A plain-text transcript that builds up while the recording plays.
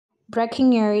Breaking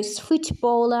news: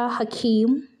 footballer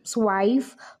Hakim's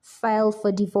wife filed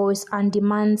for divorce and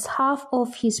demands half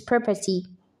of his property.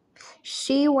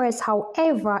 She was,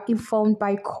 however, informed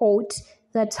by court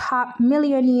that her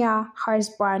millionaire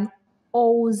husband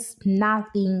owes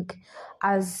nothing,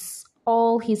 as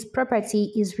all his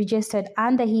property is registered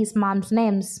under his mom's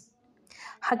names.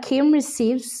 Hakim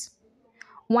receives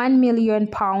 £1 million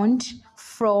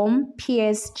from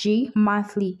PSG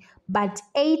monthly, but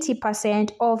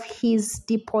 80% of his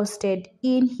deposited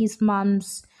in his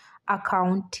mom's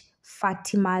account,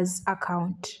 Fatima's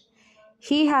account.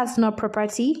 He has no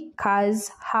property, cars,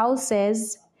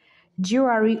 houses,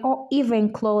 jewelry, or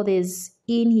even clothes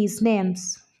in his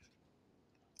names.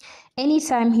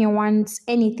 Anytime he wants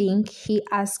anything, he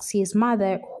asks his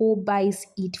mother, who buys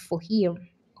it for him.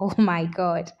 Oh my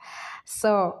God.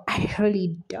 So I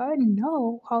really don't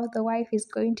know how the wife is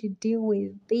going to deal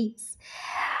with this.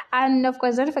 And of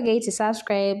course, don't forget to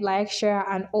subscribe, like, share,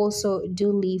 and also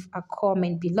do leave a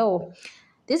comment below.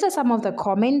 These are some of the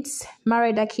comments.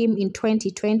 Married Hakim in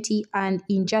 2020, and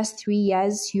in just 3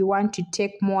 years, you want to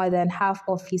take more than half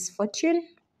of his fortune?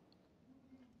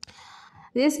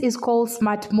 This is called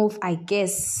smart move, I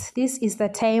guess. This is the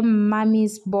time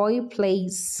mommy's boy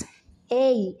plays.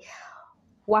 Hey,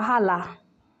 wahala.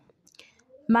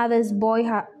 Mother's boy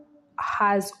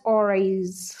has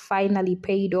always finally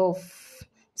paid off.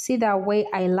 See the way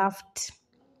I laughed.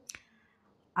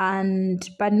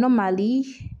 But normally,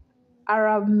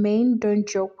 Arab men don't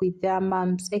joke with their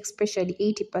moms, especially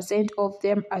 80% of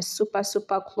them are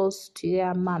super close to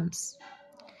their moms.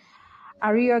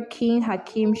 A real king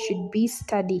Hakim should be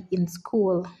studied in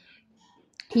school.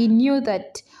 He knew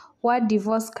that what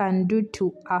divorce can do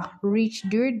to a rich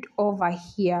dude over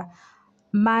here.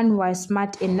 Man was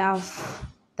smart enough.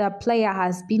 The player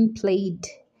has been played.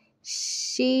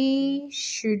 She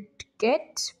should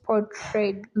get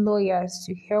portrait lawyers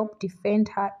to help defend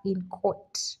her in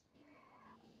court.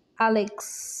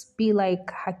 Alex, be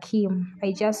like Hakim.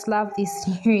 I just love this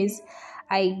news.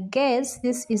 I guess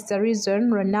this is the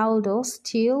reason Ronaldo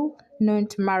still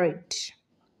not married.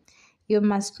 You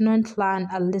must not learn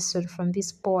a lesson from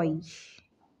this boy.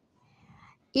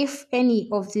 If any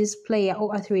of these player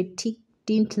or athlete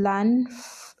didn't learn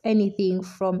anything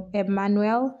from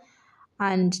Emmanuel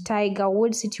and Tiger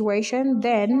Woods situation,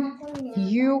 then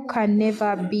you can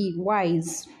never be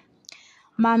wise.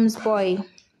 Mom's boy.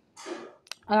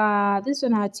 This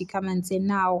one had to come and say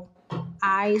now.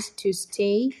 I to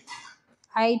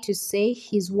say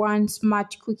he's one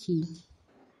smart cookie.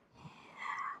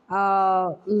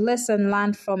 Lesson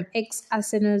learned from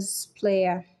ex-Arsenal's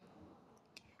player,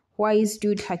 wise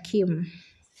dude Hakim.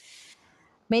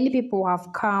 Many people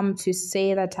have come to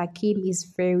say that Hakim is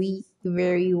very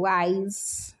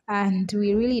wise, and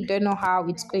we really don't know how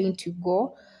it's going to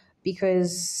go,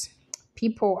 because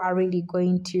people are really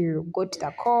going to go to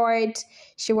the court.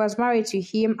 She was married to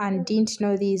him and didn't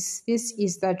know this. This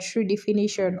is the true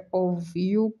definition of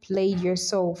you played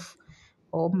yourself.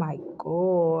 Oh my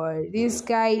God, this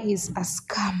guy is a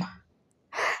scammer.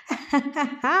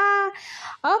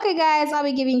 Okay guys, I'll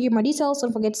be giving you more details.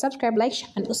 Don't forget to subscribe, like, share,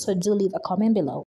 and also do leave a comment below.